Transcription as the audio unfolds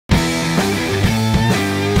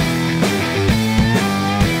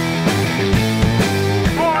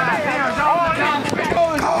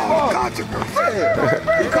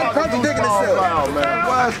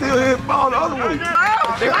you hit ball the other way.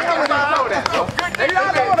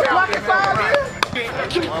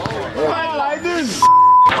 Like this.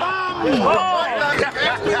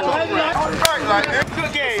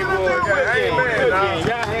 Good game,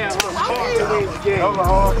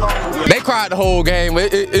 They cried the whole game.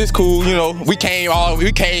 It's cool, you know. We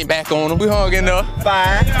came back on them. We hung in there.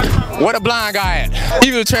 Fine. Where the blind guy at?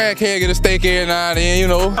 He was a track head, get a steak every now and then, you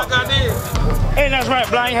know. Hey, that's right,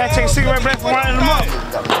 blind. You had to take a cigarette break from running them up.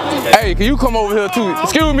 Hey, can you come over here too?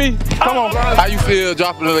 Excuse me. Come on. How you feel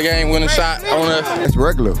dropping the game, winning shot on us? It's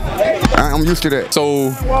regular. I'm used to that. So,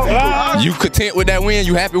 you content with that win?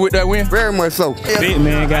 You happy with that win? Very much so. Big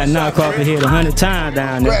man got knocked off the head 100 times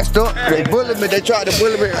down there. Scratched up. They bullied me. They tried to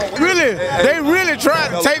bully me. Really? They really tried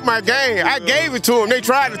to take my game. I gave it to them. They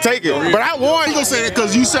tried to take it. But I won. You gonna say that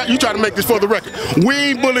because you tried to make this for the record. We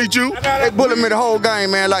ain't bullied you. They bullied me the whole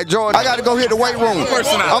game, man. Like Jordan. I got to go hit the weight room.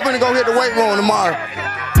 I'm gonna go hit the weight room tomorrow.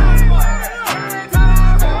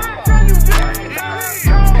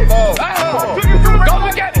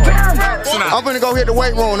 I'm gonna go hit the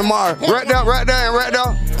weight room tomorrow. Right there, right there, and right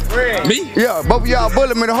there. Me? Yeah, both of y'all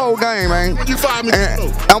bullied me the whole game, man. What you find me?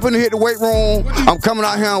 I'm gonna hit the weight room. I'm coming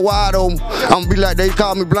out here wide open. I'm gonna be like, they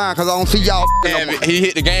call me blind because I don't see y'all. He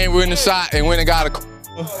hit the game, winning the shot, and went and got a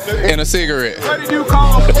and a cigarette. What did you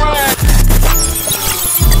call Brian?